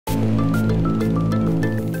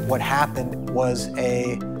what happened was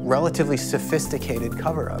a relatively sophisticated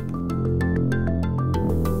cover-up.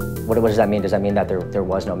 What does that mean? Does that mean that there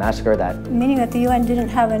was no massacre? Meaning that the UN didn't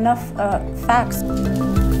have enough facts.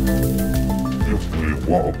 If we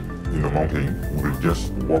walk in the mountain, we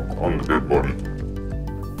just walk on the dead body.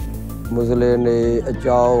 Muslimအ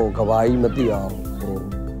ကြောင်းကဘာကြီးမသိအောင်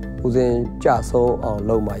ဦးစင်းကြဆုံးအောင်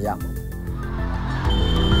လုပ်မှရမှာ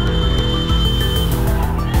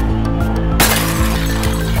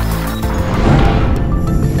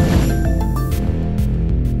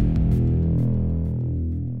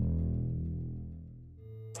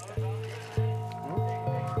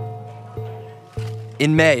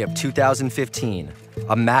In May of 2015,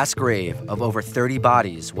 a mass grave of over 30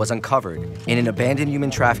 bodies was uncovered in an abandoned human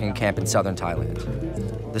trafficking camp in southern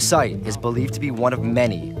Thailand. The site is believed to be one of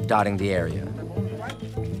many dotting the area.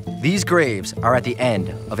 These graves are at the end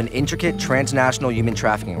of an intricate transnational human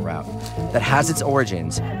trafficking route that has its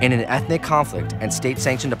origins in an ethnic conflict and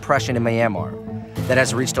state-sanctioned oppression in Myanmar that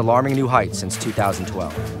has reached alarming new heights since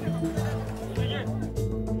 2012.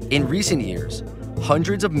 In recent years,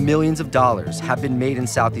 hundreds of millions of dollars have been made in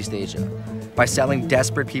Southeast Asia by selling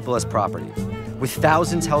desperate people as property, with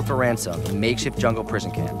thousands held for ransom in makeshift jungle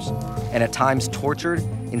prison camps, and at times tortured,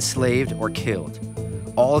 enslaved, or killed.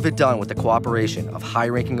 All of it done with the cooperation of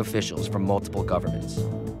high-ranking officials from multiple governments.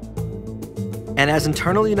 And as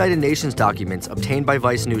internal United Nations documents obtained by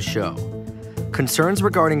Vice News show, concerns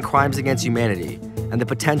regarding crimes against humanity and the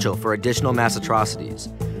potential for additional mass atrocities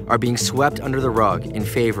are being swept under the rug in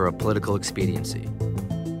favor of political expediency.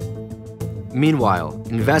 Meanwhile,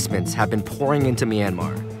 investments have been pouring into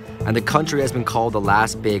Myanmar, and the country has been called the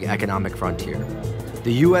last big economic frontier.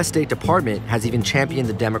 The U.S. State Department has even championed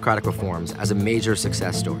the democratic reforms as a major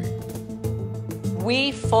success story.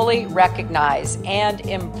 We fully recognize and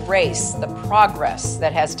embrace the progress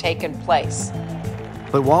that has taken place.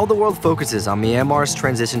 But while the world focuses on Myanmar's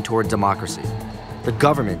transition toward democracy, the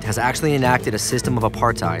government has actually enacted a system of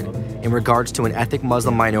apartheid in regards to an ethnic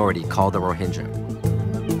Muslim minority called the Rohingya.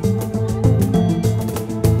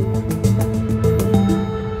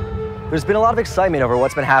 There's been a lot of excitement over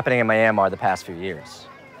what's been happening in Myanmar the past few years,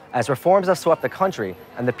 as reforms have swept the country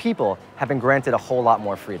and the people have been granted a whole lot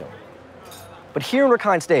more freedom. But here in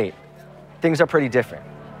Rakhine State, things are pretty different.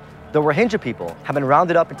 The Rohingya people have been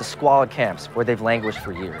rounded up into squalid camps where they've languished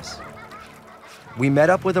for years. We met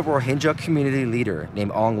up with a Rohingya community leader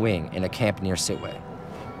named Ong Wing in a camp near Sitwe.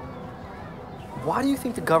 Why do you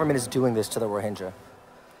think the government is doing this to the Rohingya?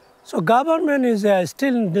 So government is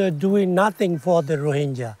still doing nothing for the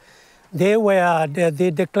Rohingya. They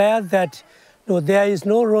declared that no, there is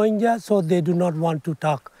no Rohingya, so they do not want to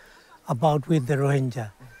talk about with the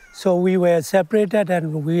Rohingya. So we were separated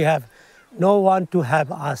and we have no one to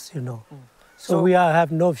have us, So we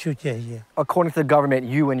have no future here. According to the government,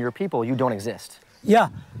 you and your people, you don't exist. Yeah,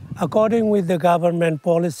 according with the government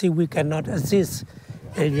policy, we cannot exist,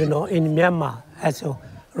 in Myanmar as a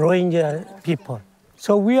Rohingya people.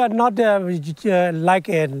 So we are not like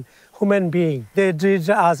a human being. They treat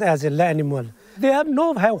us as an animal. They have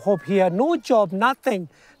no hope here, no job, nothing,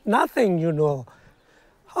 How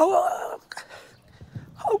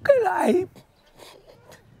can I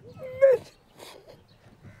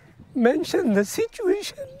mention the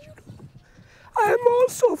situation? I am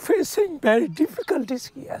also facing very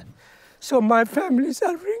difficulties here. So my family is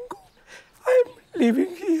suffering. I am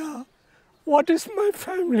living here. What is my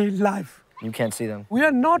family life? You can't see them. We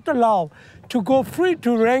are not allowed to go free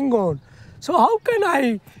to Rangoon. So how can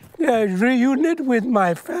I reunite with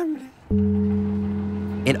my family?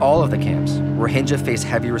 In all of the camps, Rohingya face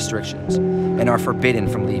heavy restrictions and are forbidden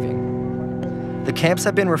from leaving. The camps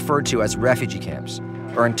have been referred to as refugee camps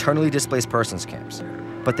or internally displaced persons camps,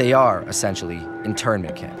 but they are essentially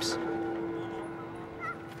internment camps.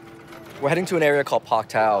 We're heading to an area called Pak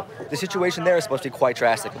Tao. The situation there is supposed to be quite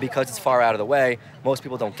drastic. Because it's far out of the way, most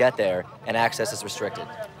people don't get there, and access is restricted.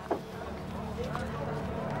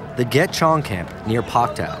 The Get Chong camp near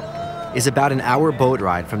Pak Tao is about an hour boat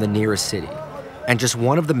ride from the nearest city, and just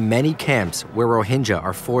one of the many camps where Rohingya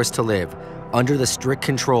are forced to live under the strict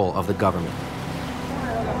control of the government.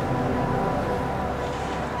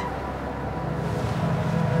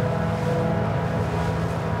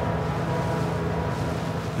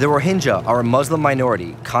 The Rohingya are a Muslim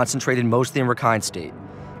minority concentrated mostly in Rakhine State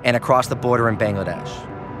and across the border in Bangladesh.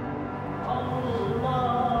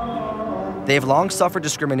 They have long suffered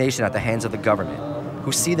discrimination at the hands of the government,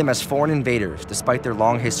 who see them as foreign invaders despite their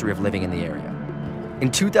long history of living in the area. In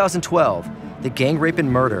 2012, the gang rape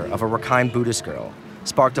and murder of a Rakhine Buddhist girl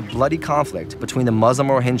sparked a bloody conflict between the Muslim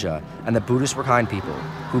Rohingya and the Buddhist Rakhine people,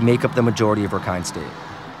 who make up the majority of Rakhine State.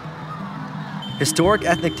 Historic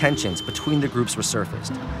ethnic tensions between the groups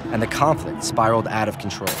resurfaced, and the conflict spiraled out of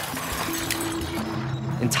control.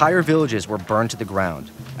 Entire villages were burned to the ground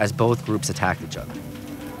as both groups attacked each other.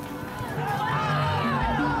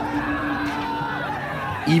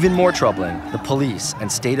 Even more troubling, the police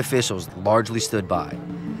and state officials largely stood by,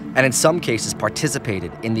 and in some cases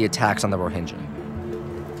participated in the attacks on the Rohingya.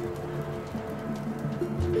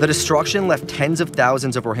 The destruction left tens of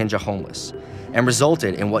thousands of Rohingya homeless and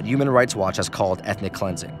resulted in what Human Rights Watch has called ethnic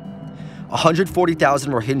cleansing.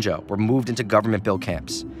 140,000 Rohingya were moved into government-built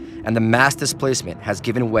camps, and the mass displacement has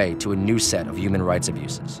given way to a new set of human rights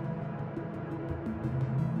abuses.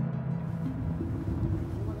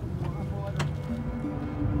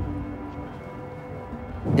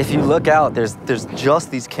 If you look out, there's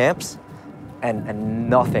just these camps and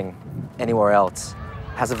nothing anywhere else.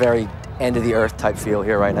 It has a very end-of-the-earth type feel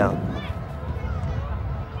here right now.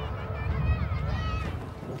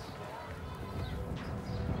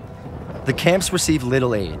 The camps receive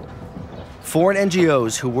little aid. Foreign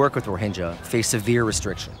NGOs who work with Rohingya face severe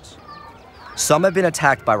restrictions. Some have been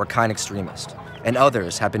attacked by Rakhine extremists, and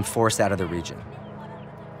others have been forced out of the region.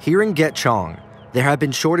 Here in Get Chong, there have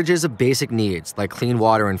been shortages of basic needs like clean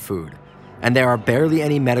water and food, and there are barely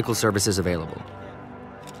any medical services available.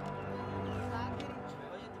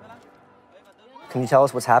 Can you tell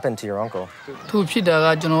us what's happened to your uncle?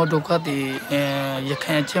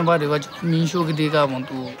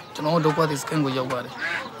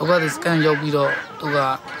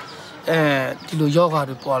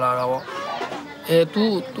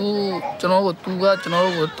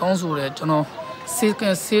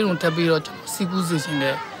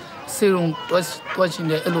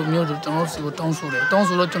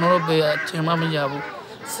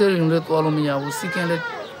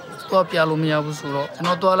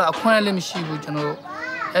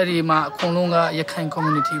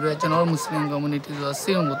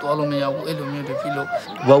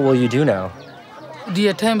 What will you do now?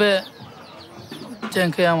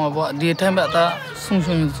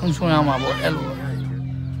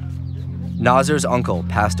 Nazir's uncle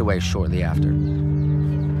passed away shortly after.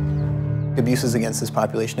 Abuses against this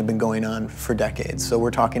population have been going on for decades. So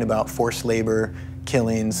we're talking about forced labor,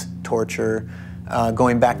 killings, torture.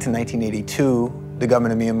 Going back to 1982, the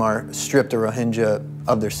government of Myanmar stripped the Rohingya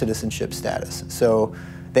of their citizenship status. So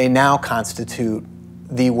they now constitute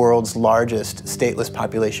the world's largest stateless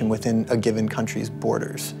population within a given country's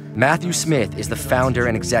borders. Matthew Smith is the founder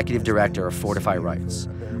and executive director of Fortify Rights,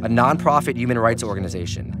 a nonprofit human rights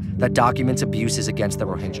organization that documents abuses against the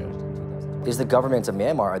Rohingya. Is the government of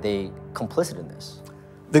Myanmar, are they complicit in this?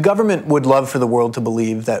 The government would love for the world to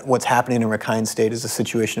believe that what's happening in Rakhine State is a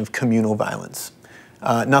situation of communal violence.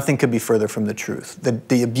 Nothing could be further from the truth.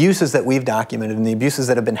 The abuses that we've documented and the abuses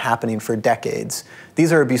that have been happening for decades,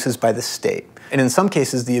 these are abuses by the state. And in some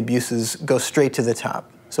cases, the abuses go straight to the top.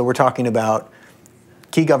 So we're talking about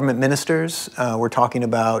key government ministers. We're talking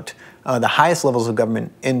about the highest levels of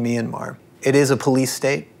government in Myanmar. It is a police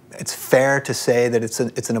state. It's fair to say that it's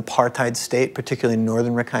an apartheid state, particularly in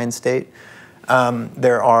northern Rakhine State.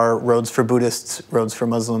 There are roads for Buddhists, roads for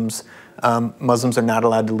Muslims. Muslims are not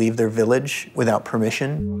allowed to leave their village without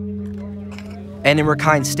permission. And in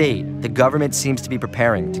Rakhine State, the government seems to be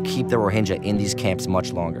preparing to keep the Rohingya in these camps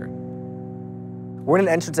much longer. We're in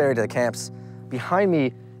an entrance area to the camps. Behind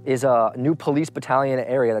me is a new police battalion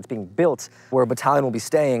area that's being built where a battalion will be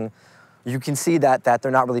staying. You can see that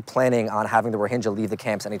they're not really planning on having the Rohingya leave the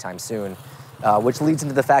camps anytime soon, which leads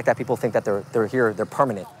into the fact that people think that they're here, they're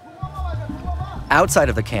permanent. Outside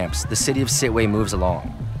of the camps, the city of Sittwe moves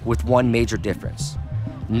along, with one major difference.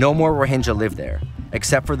 No more Rohingya live there,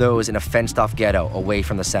 except for those in a fenced-off ghetto away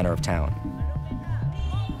from the center of town.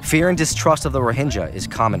 Fear and distrust of the Rohingya is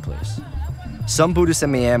commonplace. Some Buddhists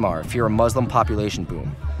in Myanmar fear a Muslim population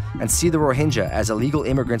boom and see the Rohingya as illegal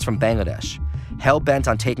immigrants from Bangladesh, hell-bent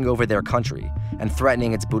on taking over their country and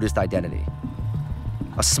threatening its Buddhist identity.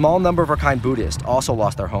 A small number of Rakhine Buddhists also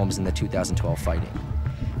lost their homes in the 2012 fighting,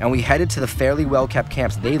 and we headed to the fairly well-kept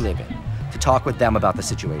camps they live in to talk with them about the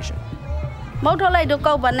situation.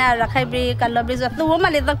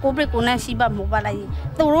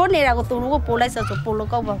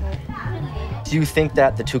 Do you think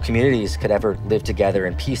that the two communities could ever live together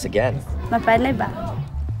in peace again?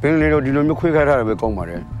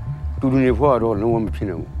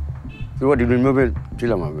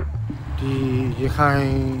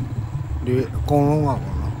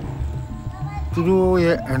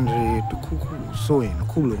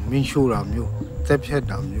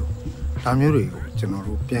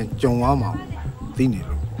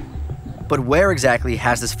 But where exactly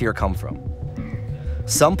has this fear come from?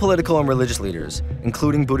 Some political and religious leaders,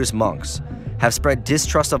 including Buddhist monks, have spread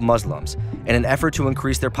distrust of Muslims in an effort to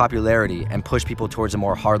increase their popularity and push people towards a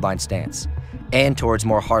more hardline stance, and towards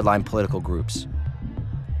more hardline political groups.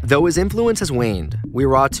 Though his influence has waned,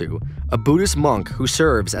 Wiratu, a Buddhist monk who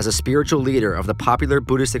serves as a spiritual leader of the popular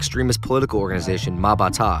Buddhist extremist political organization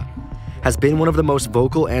Mabata, has been one of the most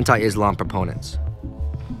vocal anti-Islam proponents.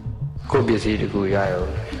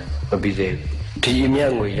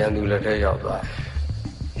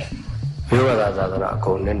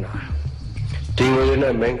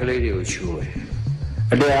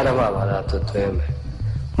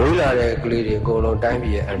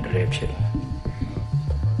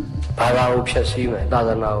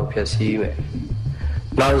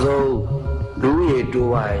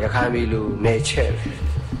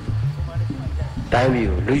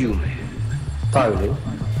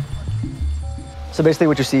 So basically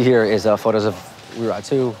what you see here is photos of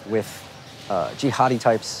Wiratu with jihadi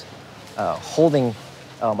types holding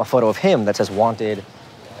a photo of him that says wanted,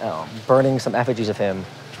 burning some effigies of him,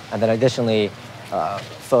 and then additionally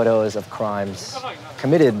photos of crimes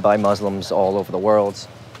committed by Muslims all over the world,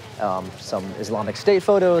 some Islamic State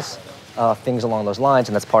photos, things along those lines,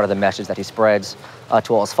 and that's part of the message that he spreads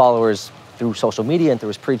to all his followers through social media and through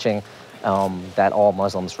his preaching, that all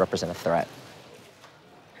Muslims represent a threat.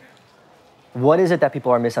 What is it that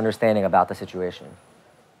people are misunderstanding about the situation?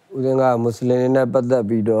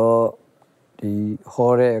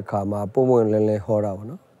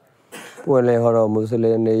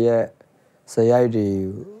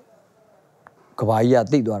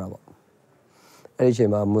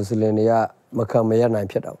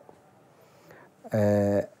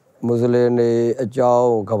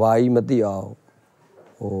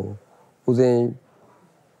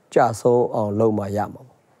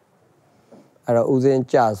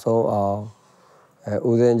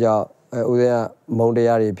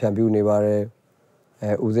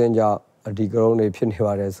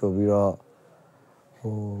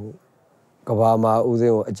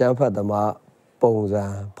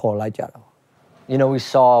 You know, we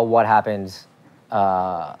saw what happened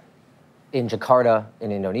in Jakarta,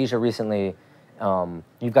 in Indonesia recently.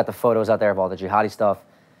 You've got the photos out there of all the jihadi stuff.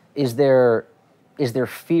 Is there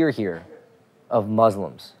fear here of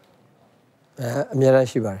Muslims?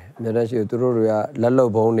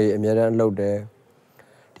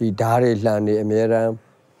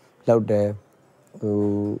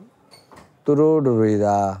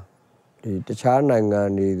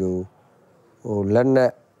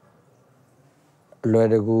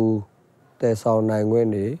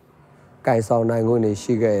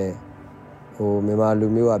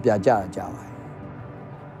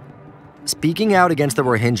 Speaking out against the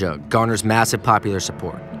Rohingya garners massive popular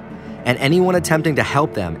support, and anyone attempting to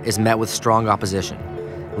help them is met with strong opposition,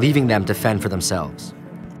 leaving them to fend for themselves.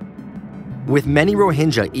 With many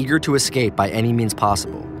Rohingya eager to escape by any means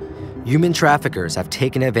possible, human traffickers have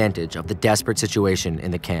taken advantage of the desperate situation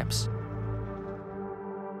in the camps.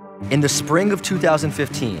 In the spring of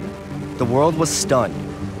 2015, the world was stunned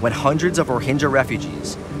when hundreds of Rohingya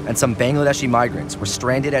refugees and some Bangladeshi migrants were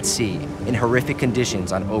stranded at sea in horrific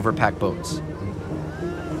conditions on overpacked boats.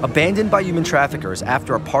 Abandoned by human traffickers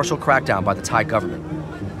after a partial crackdown by the Thai government,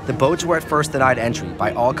 the boats were at first denied entry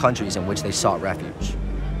by all countries in which they sought refuge.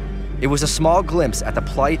 It was a small glimpse at the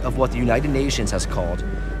plight of what the United Nations has called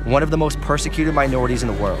one of the most persecuted minorities in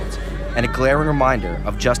the world, and a glaring reminder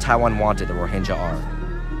of just how unwanted the Rohingya are.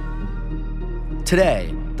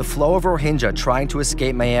 Today, the flow of Rohingya trying to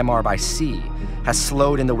escape Myanmar by sea has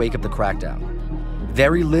slowed in the wake of the crackdown.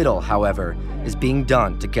 Very little, however, is being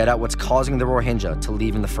done to get at what's causing the Rohingya to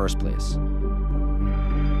leave in the first place.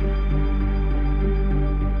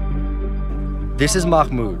 This is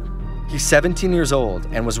Mahmoud. He's 17 years old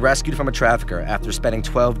and was rescued from a trafficker after spending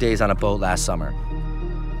 12 days on a boat last summer.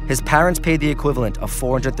 His parents paid the equivalent of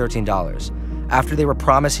 $413 after they were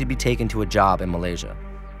promised he'd be taken to a job in Malaysia.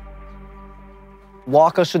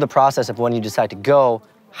 Walk us through the process of when you decide to go,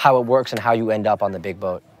 how it works, and how you end up on the big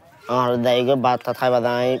boat.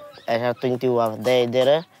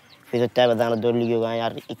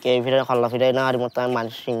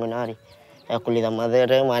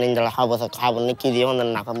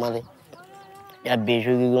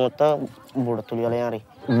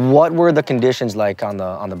 What were the conditions like on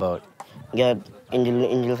the boat?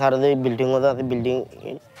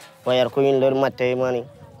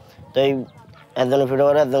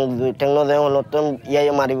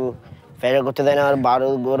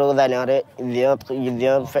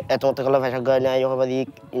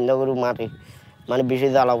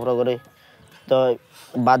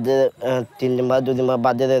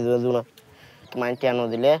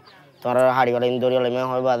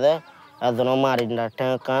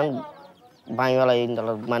 When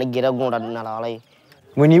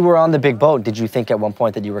you were on the big boat, did you think at one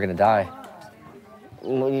point that you were going to die?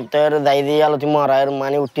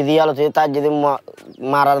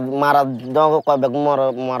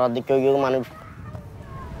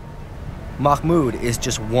 Mahmoud is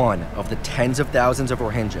just one of the tens of thousands of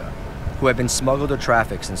Rohingya who have been smuggled or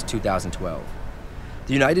trafficked since 2012.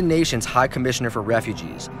 The United Nations High Commissioner for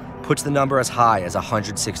Refugees puts the number as high as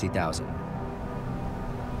 160,000.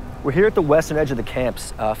 We're here at the western edge of the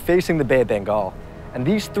camps, facing the Bay of Bengal. And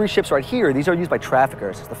these 3 ships right here, these are used by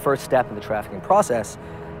traffickers. It's the first step in the trafficking process.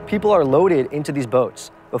 People are loaded into these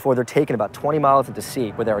boats before they're taken about 20 miles into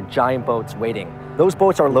sea, where there are giant boats waiting. Those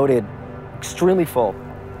boats are loaded extremely full,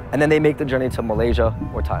 and then they make the journey to Malaysia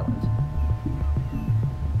or Thailand.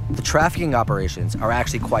 The trafficking operations are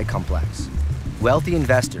actually quite complex. Wealthy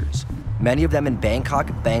investors, many of them in Bangkok,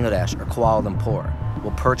 Bangladesh, or Kuala Lumpur,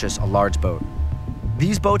 will purchase a large boat.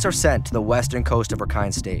 These boats are sent to the western coast of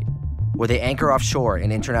Rakhine State, where they anchor offshore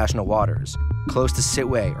in international waters, close to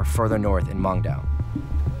Sittwe or further north in Mongdao.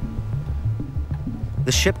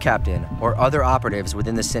 The ship captain or other operatives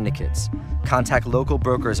within the syndicates contact local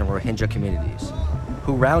brokers in Rohingya communities,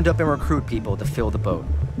 who round up and recruit people to fill the boat.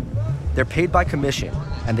 They're paid by commission,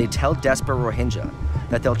 and they tell desperate Rohingya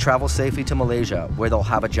that they'll travel safely to Malaysia, where they'll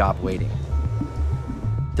have a job waiting.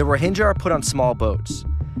 The Rohingya are put on small boats.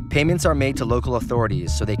 Payments are made to local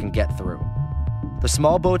authorities so they can get through. The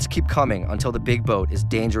small boats keep coming until the big boat is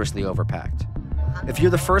dangerously overpacked. If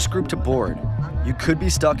you're the first group to board, you could be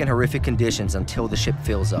stuck in horrific conditions until the ship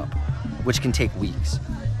fills up, which can take weeks.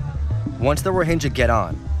 Once the Rohingya get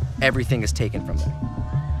on, everything is taken from them.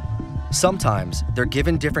 Sometimes they're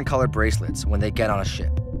given different colored bracelets when they get on a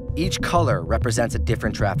ship. Each color represents a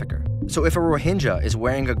different trafficker. So if a Rohingya is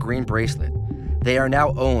wearing a green bracelet, they are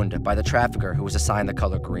now owned by the trafficker who was assigned the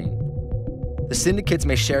color green. The syndicates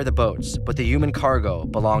may share the boats, but the human cargo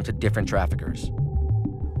belong to different traffickers.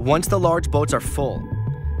 Once the large boats are full,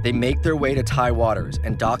 they make their way to Thai waters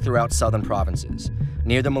and dock throughout southern provinces,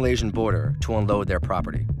 near the Malaysian border, to unload their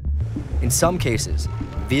property. In some cases,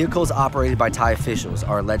 vehicles operated by Thai officials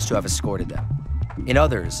are alleged to have escorted them. In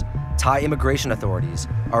others, Thai immigration authorities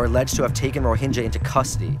are alleged to have taken Rohingya into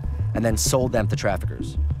custody and then sold them to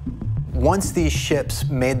traffickers. Once these ships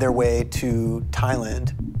made their way to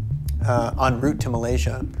Thailand, en route to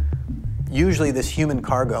Malaysia, usually this human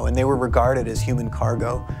cargo, and they were regarded as human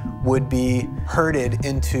cargo, would be herded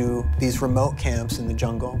into these remote camps in the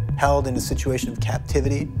jungle, held in a situation of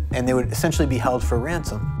captivity, and they would essentially be held for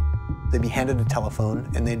ransom. They'd be handed a telephone,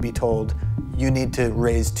 and they'd be told, you need to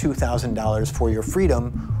raise $2,000 for your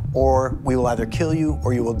freedom, or we will either kill you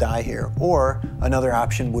or you will die here. Or another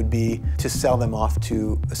option would be to sell them off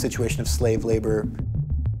to a situation of slave labor.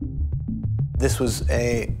 This was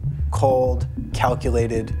a cold,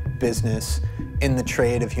 calculated business in the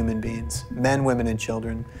trade of human beings, men, women, and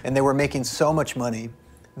children. And they were making so much money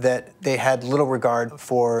that they had little regard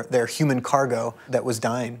for their human cargo that was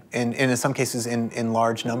dying, and in some cases in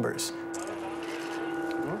large numbers.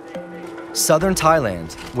 Southern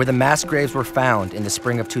Thailand, where the mass graves were found in the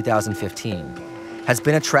spring of 2015, has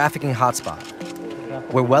been a trafficking hotspot,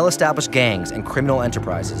 where well-established gangs and criminal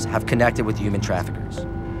enterprises have connected with human traffickers.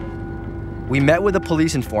 We met with a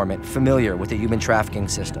police informant familiar with the human trafficking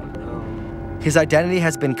system. His identity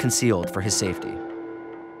has been concealed for his safety.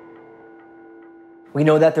 We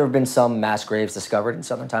know that there have been some mass graves discovered in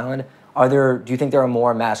southern Thailand. Do you think there are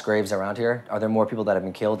more mass graves around here? Are there more people that have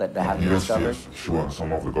been killed that haven't been discovered? Yes, sure.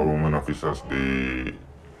 Some of the government officials, they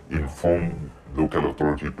inform local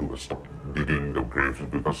authority to stop digging the graves,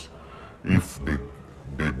 because if they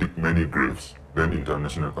dig many graves, then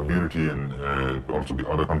international community and also the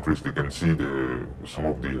other countries, they can see some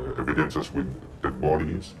of the evidences with dead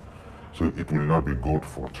bodies. So it will not be good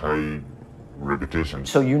for Thai reputation.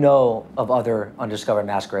 So you know of other undiscovered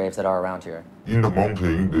mass graves that are around here? In the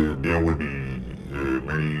mountain, there will be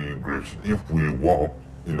many graves. If we walk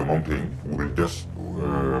in the mountain, we will just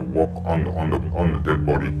walk on the dead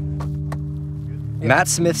body. Matt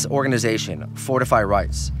Smith's organization, Fortify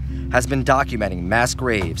Rights, has been documenting mass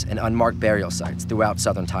graves and unmarked burial sites throughout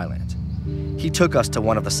southern Thailand. He took us to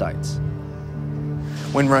one of the sites.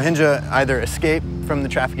 When Rohingya either escape from the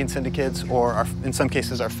trafficking syndicates or in some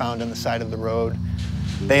cases are found on the side of the road,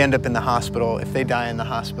 they end up in the hospital. If they die in the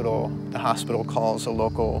hospital calls a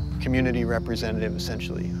local community representative,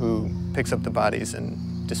 essentially, who picks up the bodies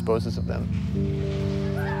and disposes of them.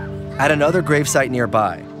 At another gravesite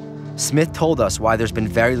nearby, Smith told us why there's been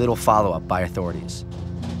very little follow-up by authorities.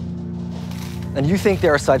 And you think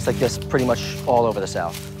there are sites like this pretty much all over the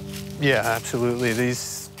South? Yeah, absolutely.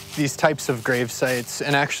 These types of grave sites,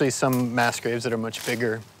 and actually some mass graves that are much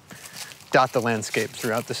bigger, dot the landscape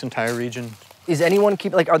throughout this entire region. Is anyone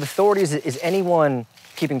are the authorities, is anyone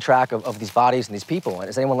keeping track of these bodies and these people? And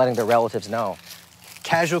is anyone letting their relatives know?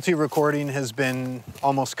 Casualty recording has been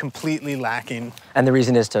almost completely lacking. And the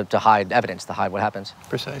reason is to hide evidence, to hide what happens?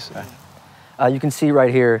 Precisely. Okay. You can see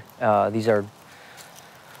right here, these are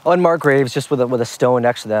unmarked graves just with a stone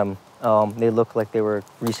next to them. They look like they were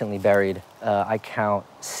recently buried. I count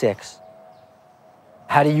 6.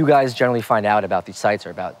 How do you guys generally find out about these sites or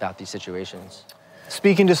about these situations?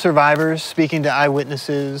 Speaking to survivors, speaking to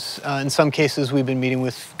eyewitnesses. In some cases, we've been meeting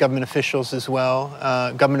with government officials as well,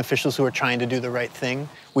 government officials who are trying to do the right thing.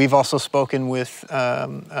 We've also spoken with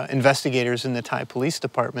investigators in the Thai Police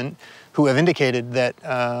Department who have indicated that,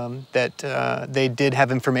 they did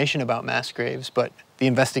have information about mass graves, but the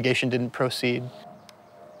investigation didn't proceed.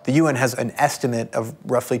 The UN has an estimate of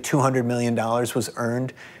roughly $200 million was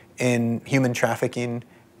earned in human trafficking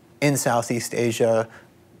in Southeast Asia,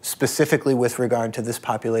 specifically with regard to this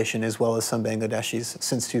population as well as some Bangladeshis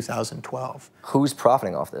since 2012. Who's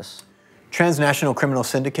profiting off this? Transnational criminal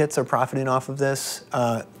syndicates are profiting off of this.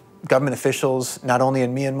 Government officials, not only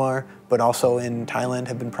in Myanmar, but also in Thailand,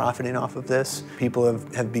 have been profiting off of this. People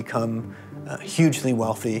have become hugely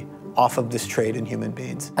wealthy off of this trade in human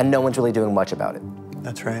beings. And no one's really doing much about it.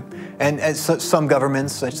 That's right. And some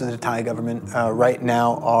governments, such as the Thai government, right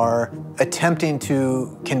now are attempting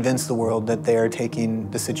to convince the world that they are taking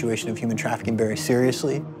the situation of human trafficking very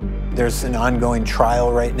seriously. There's an ongoing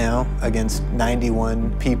trial right now against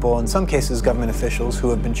 91 people, in some cases government officials, who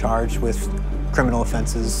have been charged with criminal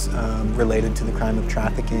offenses related to the crime of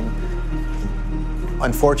trafficking.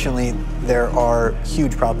 Unfortunately, there are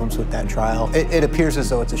huge problems with that trial. It appears as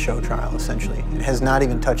though it's a show trial, essentially. It has not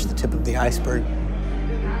even touched the tip of the iceberg.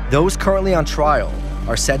 Those currently on trial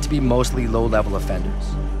are said to be mostly low-level offenders.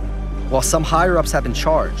 While some higher-ups have been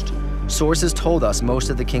charged, sources told us most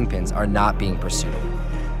of the kingpins are not being pursued.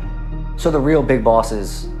 So the real big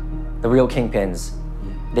bosses, the real kingpins,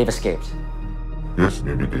 they've escaped? Yes,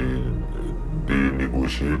 maybe they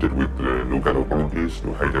negotiated with the local authorities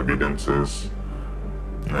to hide evidences,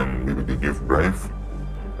 and maybe they give bribe.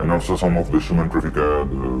 And also some of the human traffickers,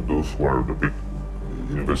 those who are the big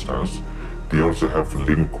investors, they also have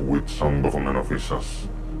link with some government officials.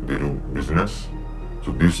 They do business.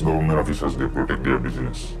 So these government officials, they protect their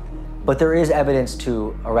business. But there is evidence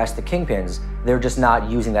to arrest the kingpins. They're just not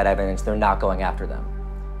using that evidence. They're not going after them.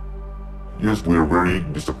 Yes, we are very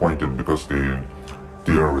disappointed because they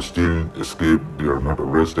are still escaped. They are not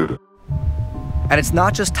arrested. And it's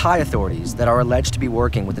not just Thai authorities that are alleged to be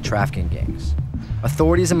working with the trafficking gangs.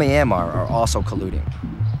 Authorities in Myanmar are also colluding.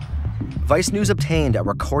 Vice News obtained a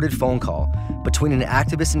recorded phone call between an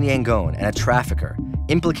activist in Yangon and a trafficker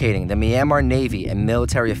implicating the Myanmar Navy and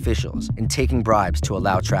military officials in taking bribes to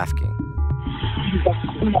allow trafficking.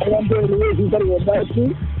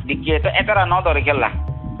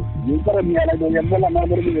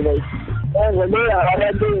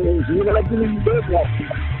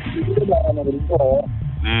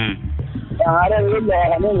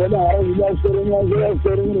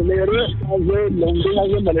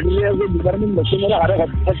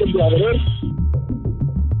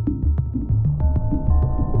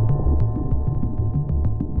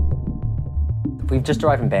 We've just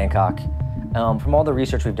arrived in Bangkok. From all the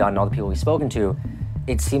research we've done and all the people we've spoken to,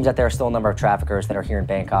 it seems that there are still a number of traffickers that are here in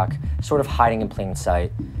Bangkok, sort of hiding in plain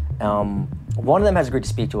sight. One of them has agreed to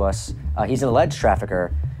speak to us. He's an alleged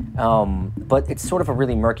trafficker, but it's sort of a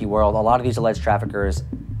really murky world. A lot of these alleged traffickers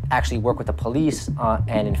actually work with the police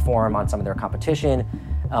and inform on some of their competition.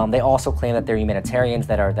 They also claim that they're humanitarians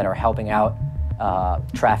that are helping out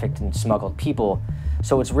trafficked and smuggled people.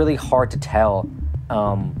 So it's really hard to tell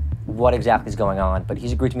what exactly is going on, but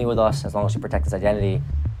he's agreed to meet with us as long as we protect his identity.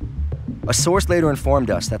 A source later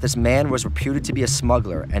informed us that this man was reputed to be a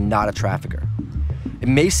smuggler and not a trafficker. It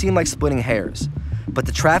may seem like splitting hairs, but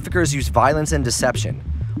the traffickers use violence and deception,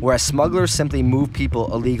 whereas smugglers simply move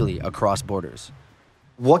people illegally across borders.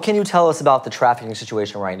 What can you tell us about the trafficking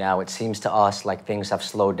situation right now? It seems to us like things have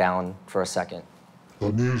slowed down for a second.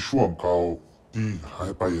 Have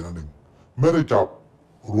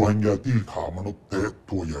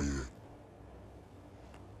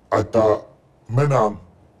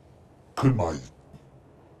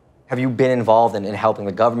you been involved in helping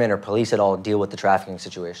the government or police at all deal with the trafficking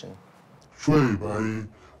situation?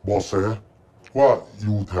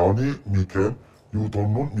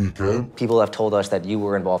 People have told us that you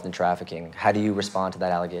were involved in trafficking. How do you respond to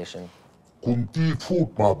that allegation?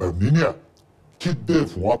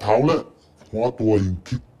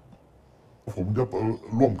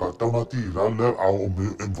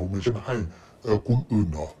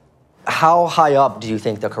 How high up do you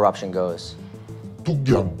think the corruption goes? ทุกอ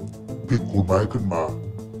ย่างผิดกฎหมายขึ้นมา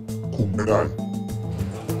คุมไม่ได้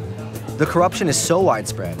The corruption is so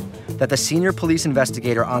widespread that the senior police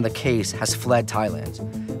investigator on the case has fled Thailand,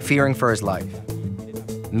 fearing for his life.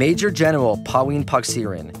 Major General Pawin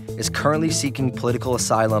Paksirin is currently seeking political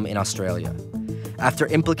asylum in Australia after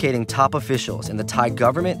implicating top officials in the Thai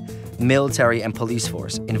government, military, and police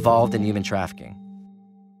force involved in human trafficking.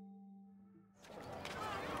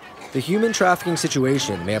 The human trafficking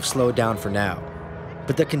situation may have slowed down for now,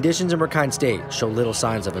 but the conditions in Rakhine State show little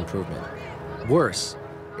signs of improvement. Worse,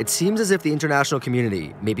 it seems as if the international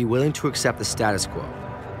community may be willing to accept the status quo,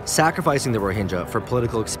 sacrificing the Rohingya for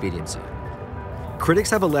political expediency.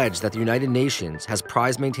 Critics have alleged that the United Nations has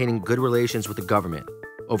prized maintaining good relations with the government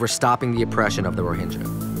over stopping the oppression of the Rohingya.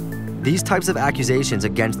 These types of accusations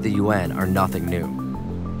against the UN are nothing new.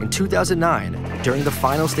 In 2009, during the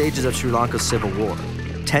final stages of Sri Lanka's civil war,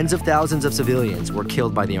 tens of thousands of civilians were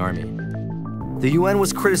killed by the army. The UN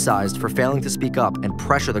was criticized for failing to speak up and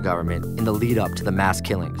pressure the government in the lead up to the mass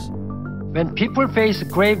killings. When people face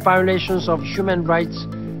grave violations of human rights,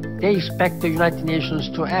 they expect the United Nations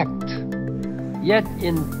to act. Yet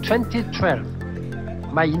in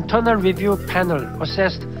 2012, my internal review panel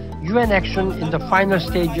assessed UN action in the final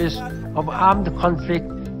stages of armed conflict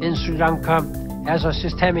in Sri Lanka as a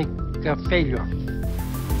systemic failure.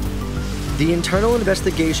 The internal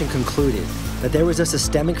investigation concluded that there was a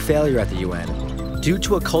systemic failure at the UN due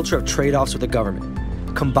to a culture of trade-offs with the government,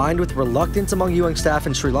 combined with reluctance among UN staff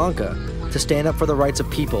in Sri Lanka to stand up for the rights of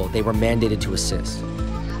people they were mandated to assist.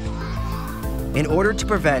 In order to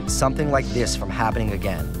prevent something like this from happening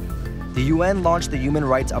again, the UN launched the Human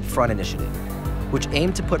Rights Upfront Initiative, which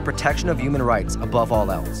aimed to put protection of human rights above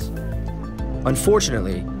all else.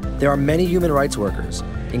 Unfortunately, there are many human rights workers,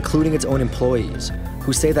 including its own employees,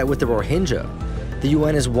 who say that with the Rohingya, the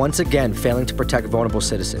UN is once again failing to protect vulnerable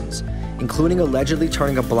citizens, including allegedly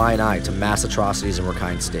turning a blind eye to mass atrocities in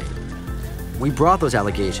Rakhine State. We brought those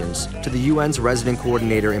allegations to the UN's resident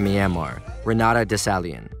coordinator in Myanmar, Renata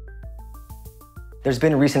Desalian. There's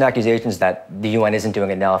been recent accusations that the UN isn't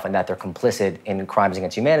doing enough and that they're complicit in crimes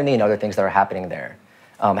against humanity and other things that are happening there.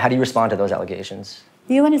 How do you respond to those allegations?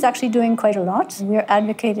 The UN is actually doing quite a lot. We're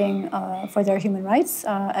advocating for their human rights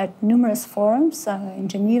at numerous forums in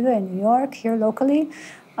Geneva, in New York, here locally.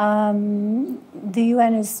 The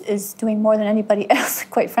UN is doing more than anybody else,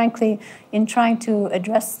 quite frankly, in trying to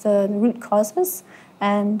address the root causes.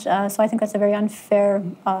 And so I think that's a very unfair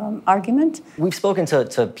argument. We've spoken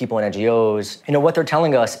to people in NGOs. You know, what they're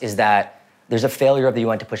telling us is that there's a failure of the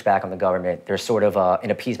UN to push back on the government. There's sort of an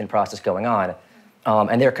appeasement process going on.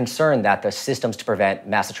 And they're concerned that the systems to prevent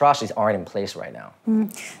mass atrocities aren't in place right now.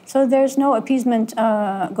 So there's no appeasement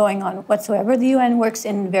going on whatsoever. The UN works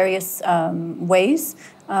in various ways.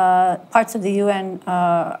 Parts of the UN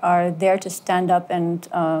are there to stand up and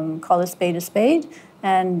call a spade,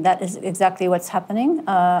 and that is exactly what's happening.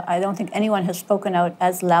 I don't think anyone has spoken out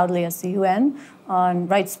as loudly as the UN on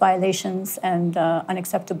rights violations and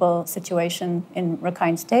unacceptable situation in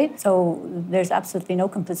Rakhine State. So there's absolutely no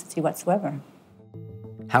complicity whatsoever.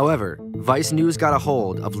 However, Vice News got a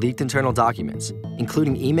hold of leaked internal documents,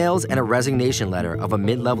 including emails and a resignation letter of a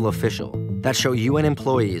mid-level official that show UN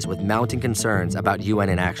employees with mounting concerns about UN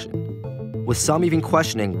inaction, with some even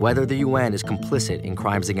questioning whether the UN is complicit in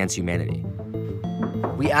crimes against humanity.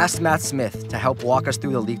 We asked Matt Smith to help walk us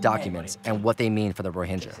through the leaked documents and what they mean for the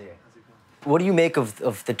Rohingya. What do you make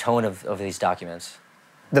of the tone of these documents?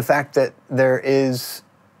 The fact that there is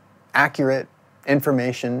accurate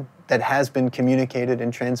information that has been communicated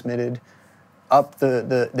and transmitted up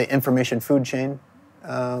the information food chain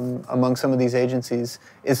among some of these agencies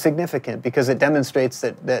is significant because it demonstrates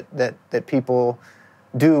that people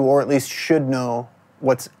do, or at least should know,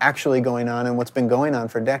 what's actually going on and what's been going on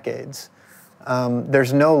for decades.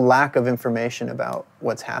 There's no lack of information about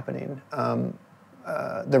what's happening.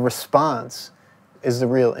 The response is the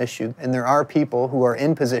real issue. And there are people who are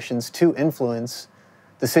in positions to influence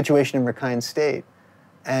the situation in Rakhine State.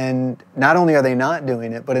 And not only are they not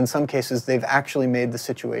doing it, but in some cases they've actually made the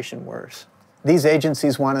situation worse. These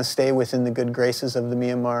agencies want to stay within the good graces of the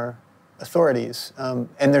Myanmar authorities, and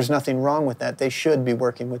there's nothing wrong with that. They should be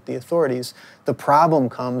working with the authorities. The problem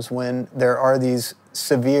comes when there are these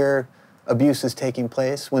severe abuses taking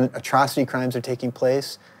place, when atrocity crimes are taking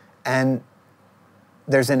place, and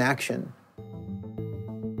there's inaction.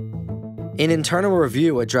 An internal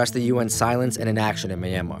review addressed the UN's silence and inaction in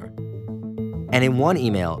Myanmar. And in one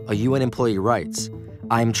email, a UN employee writes,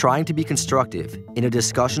 "I am trying to be constructive in a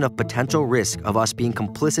discussion of potential risk of us being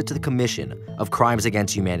complicit to the commission of crimes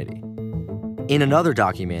against humanity." In another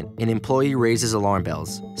document, an employee raises alarm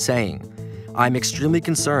bells, saying, "I'm extremely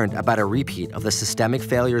concerned about a repeat of the systemic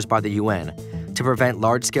failures by the UN to prevent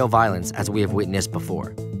large-scale violence as we have witnessed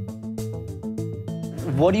before."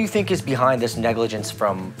 What do you think is behind this negligence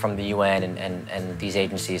from the UN and these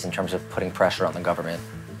agencies in terms of putting pressure on the government?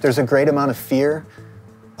 There's a great amount of fear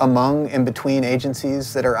among and between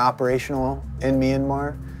agencies that are operational in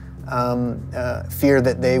Myanmar. Fear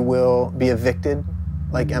that they will be evicted,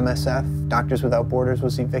 like MSF, Doctors Without Borders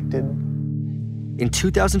was evicted. In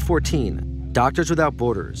 2014, Doctors Without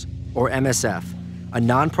Borders, or MSF, a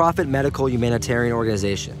nonprofit medical humanitarian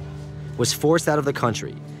organization, was forced out of the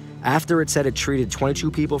country after it said it treated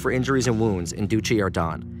 22 people for injuries and wounds in Duchi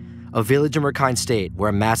Yardan, a village in Rakhine State where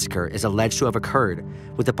a massacre is alleged to have occurred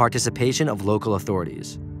with the participation of local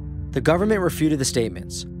authorities. The government refuted the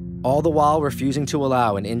statements, all the while refusing to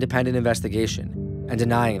allow an independent investigation and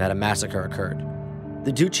denying that a massacre occurred.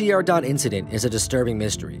 The Duchi Yardan incident is a disturbing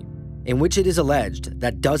mystery, in which it is alleged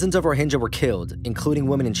that dozens of Rohingya were killed, including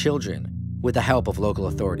women and children, with the help of local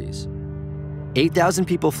authorities. 8,000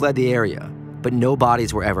 people fled the area, but no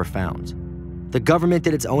bodies were ever found. The government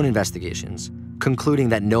did its own investigations, concluding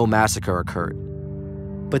that no massacre occurred.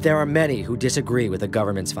 But there are many who disagree with the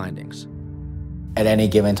government's findings. At any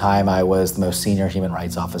given time, I was the most senior human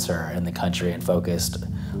rights officer in the country and focused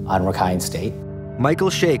on Rakhine State.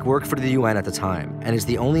 Michael Sheikh worked for the UN at the time and is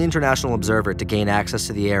the only international observer to gain access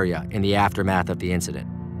to the area in the aftermath of the incident.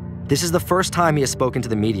 This is the first time he has spoken to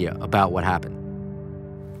the media about what happened.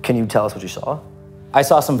 Can you tell us what you saw? I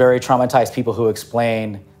saw some very traumatized people who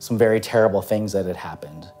explained some very terrible things that had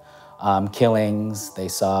happened. Killings, they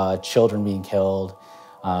saw children being killed.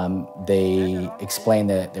 They explained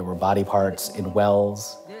that there were body parts in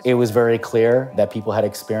wells. It was very clear that people had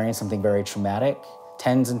experienced something very traumatic.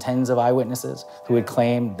 Tens and tens of eyewitnesses who had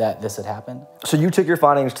claimed that this had happened. So you took your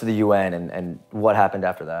findings to the UN, and what happened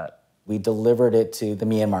after that? We delivered it to the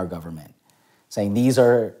Myanmar government, saying these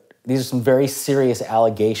are some very serious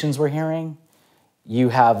allegations we're hearing. You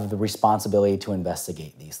have the responsibility to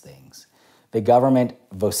investigate these things. The government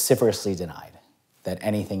vociferously denied that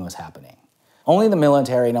anything was happening. Only the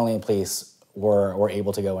military and only the police were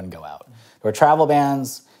able to go in and go out. There were travel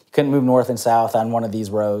bans. You couldn't move north and south on one of these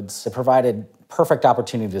roads. It provided perfect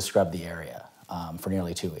opportunity to scrub the area for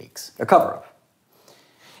nearly 2 weeks. A cover-up?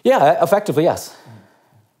 Yeah, effectively, yes.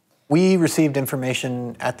 We received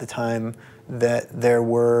information at the time that there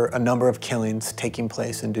were a number of killings taking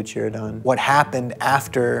place in Duchi Yardan. What happened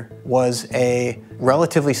after was a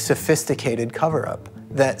relatively sophisticated cover-up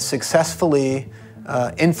that successfully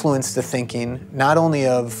influenced the thinking not only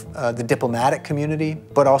of the diplomatic community,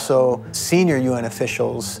 but also senior UN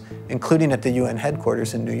officials, including at the UN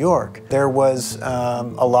headquarters in New York. There was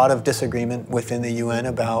a lot of disagreement within the UN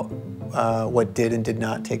about what did and did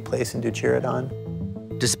not take place in Duchi Yardan.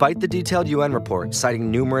 Despite the detailed UN report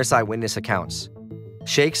citing numerous eyewitness accounts,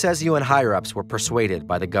 Sheikh says UN higher-ups were persuaded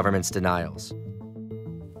by the government's denials.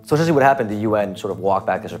 So essentially what happened, the UN sort of walked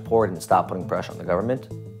back this report and stopped putting pressure on the government?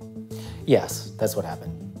 Yes, that's what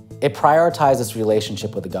happened. It prioritized its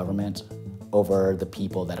relationship with the government over the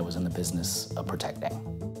people that it was in the business of protecting.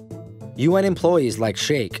 UN employees like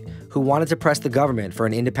Sheikh, who wanted to press the government for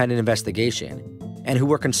an independent investigation, and who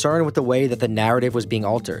were concerned with the way that the narrative was being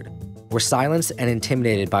altered, were silenced and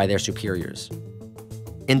intimidated by their superiors.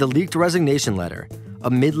 In the leaked resignation letter,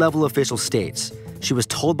 a mid-level official states she was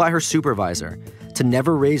told by her supervisor to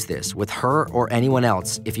never raise this with her or anyone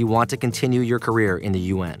else if you want to continue your career in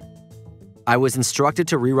the UN. "I was instructed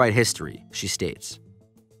to rewrite history," she states.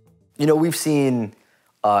 You know, we've seen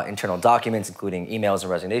internal documents, including emails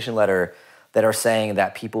and resignation letter, that are saying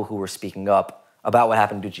that people who were speaking up about what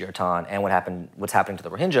happened in Duchi Yardan and what's happening to the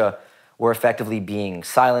Rohingya were effectively being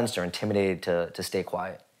silenced or intimidated to stay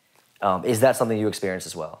quiet. Is that something you experienced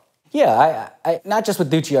as well? Yeah, not just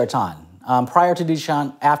with Duchi Yardan. Prior to Duchi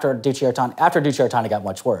Yardan, after Duchi Yardan, it got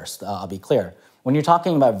much worse, I'll be clear. When you're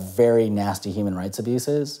talking about very nasty human rights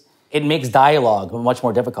abuses, it makes dialogue much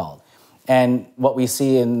more difficult. And what we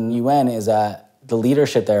see in UN is that the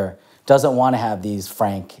leadership there doesn't want to have these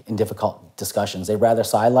frank and difficult discussions. They'd rather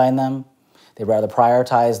sideline them. They'd rather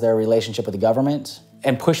prioritize their relationship with the government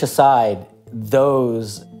and push aside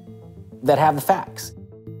those that have the facts.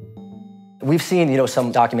 We've seen,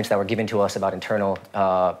 some documents that were given to us about internal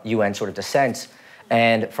UN sort of dissent,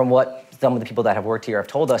 and from what some of the people that have worked here have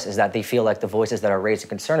told us is that they feel like the voices that are raised in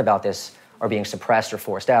concern about this are being suppressed or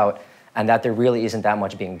forced out, and that there really isn't that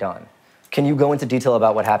much being done. Can you go into detail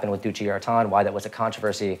about what happened with Duchi Yardan, why that was a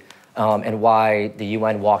controversy, and why the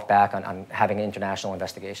UN walked back on having an international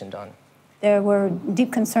investigation done? There were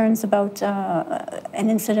deep concerns about an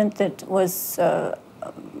incident that was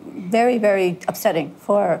very, very upsetting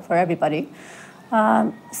for everybody.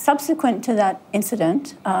 Subsequent to that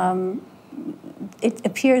incident, it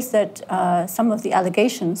appears that some of the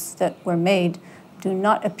allegations that were made do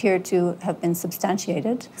not appear to have been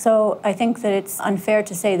substantiated. So I think that it's unfair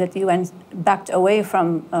to say that the UN backed away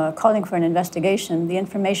from calling for an investigation. The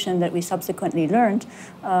information that we subsequently learned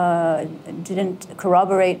didn't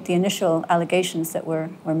corroborate the initial allegations that were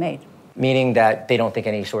made. Meaning that they don't think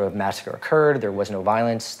any sort of massacre occurred, there was no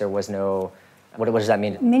violence, there was no... What does that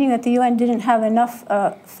mean? Meaning that the UN didn't have enough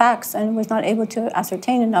facts and was not able to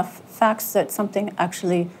ascertain enough facts that something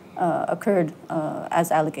actually occurred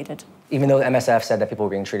as alleged. Even though the MSF said that people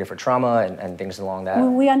were being treated for trauma and things along that?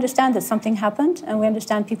 We understand that something happened, and we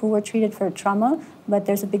understand people were treated for trauma, but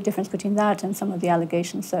there's a big difference between that and some of the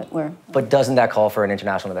allegations that were... But doesn't that call for an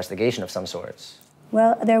international investigation of some sorts?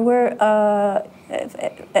 Well, there were,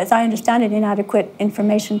 as I understand it, inadequate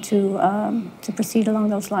information to proceed along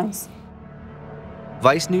those lines.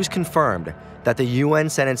 Vice News confirmed that the UN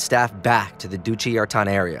sent its staff back to the Duchi Yartan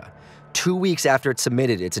area 2 weeks after it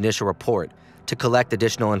submitted its initial report to collect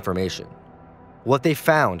additional information. What they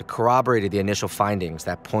found corroborated the initial findings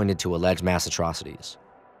that pointed to alleged mass atrocities.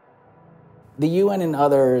 The UN and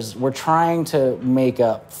others were trying to make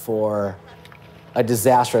up for a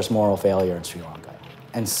disastrous moral failure in Sri Lanka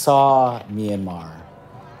and saw Myanmar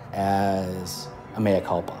as a mea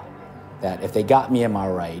culpa, that if they got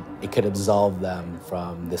Myanmar right, it could absolve them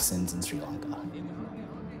from the sins in Sri Lanka.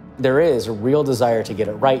 There is a real desire to get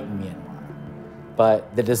it right in Myanmar,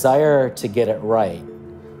 but the desire to get it right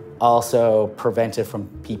also prevented from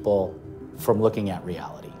people from looking at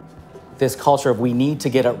reality. This culture of we need to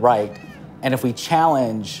get it right, and if we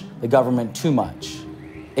challenge the government too much,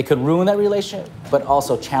 it could ruin that relationship, but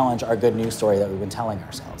also challenge our good news story that we've been telling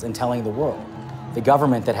ourselves and telling the world. The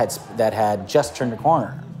government that had just turned a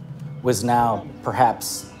corner was now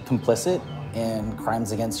perhaps complicit in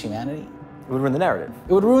crimes against humanity. It would ruin the narrative.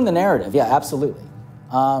 It would ruin the narrative, yeah, absolutely.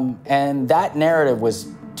 And that narrative was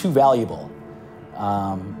too valuable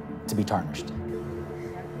to be tarnished.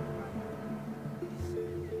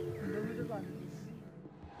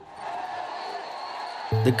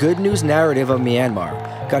 The good news narrative of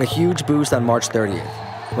Myanmar got a huge boost on March 30th,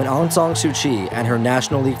 when Aung San Suu Kyi and her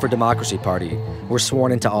National League for Democracy party were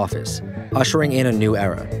sworn into office, ushering in a new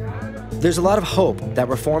era. There's a lot of hope that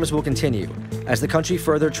reforms will continue as the country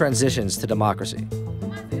further transitions to democracy.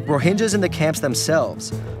 Rohingyas in the camps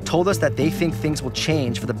themselves told us that they think things will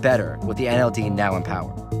change for the better with the NLD now in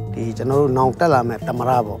power.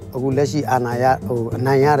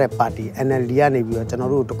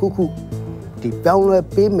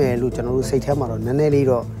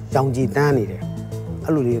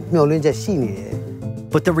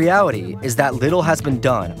 But the reality is that little has been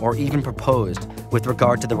done or even proposed with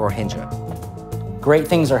regard to the Rohingya. Great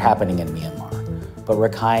things are happening in Myanmar, but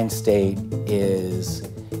Rakhine State is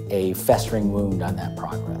a festering wound on that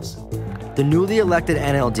progress. The newly elected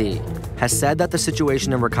NLD has said that the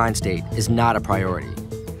situation in Rakhine State is not a priority.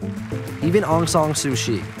 Even Aung San Suu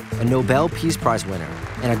Kyi, a Nobel Peace Prize winner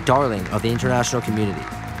and a darling of the international community,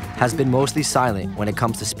 has been mostly silent when it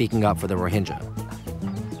comes to speaking up for the Rohingya.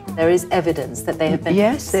 There is evidence that they have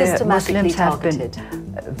been systematically targeted.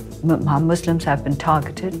 Muslims have been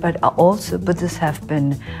targeted, but also Buddhists have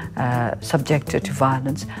been subjected to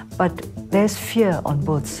violence. But there's fear on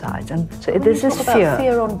both sides, and so there's this fear.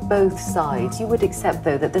 Fear on both sides. You would accept,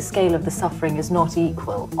 though, that the scale of the suffering is not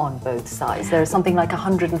equal on both sides. There are something like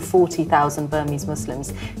 140,000 Burmese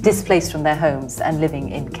Muslims displaced from their homes and living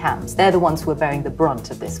in camps. They're the ones who are bearing the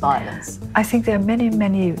brunt of this violence. I think there are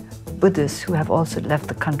many Buddhists who have also left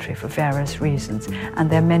the country for various reasons, and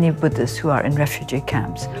there are many Buddhists who are in refugee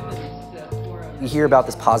camps. We hear about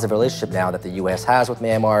this positive relationship now that the US has with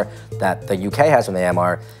Myanmar, that the UK has with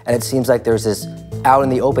Myanmar, and it seems like there's this out in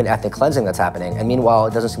the open ethnic cleansing that's happening, and meanwhile,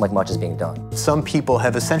 it doesn't seem like much is being done. Some people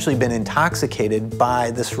have essentially been intoxicated by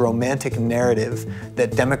this romantic narrative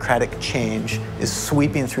that democratic change is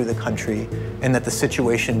sweeping through the country and that the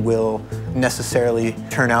situation will necessarily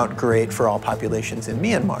turn out great for all populations in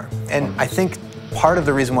Myanmar. And I think part of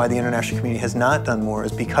the reason why the international community has not done more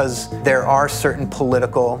is because there are certain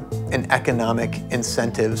political and economic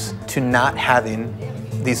incentives to not having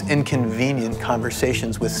these inconvenient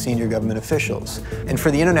conversations with senior government officials. And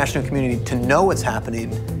for the international community to know what's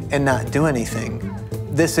happening and not do anything,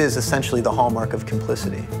 this is essentially the hallmark of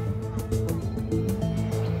complicity.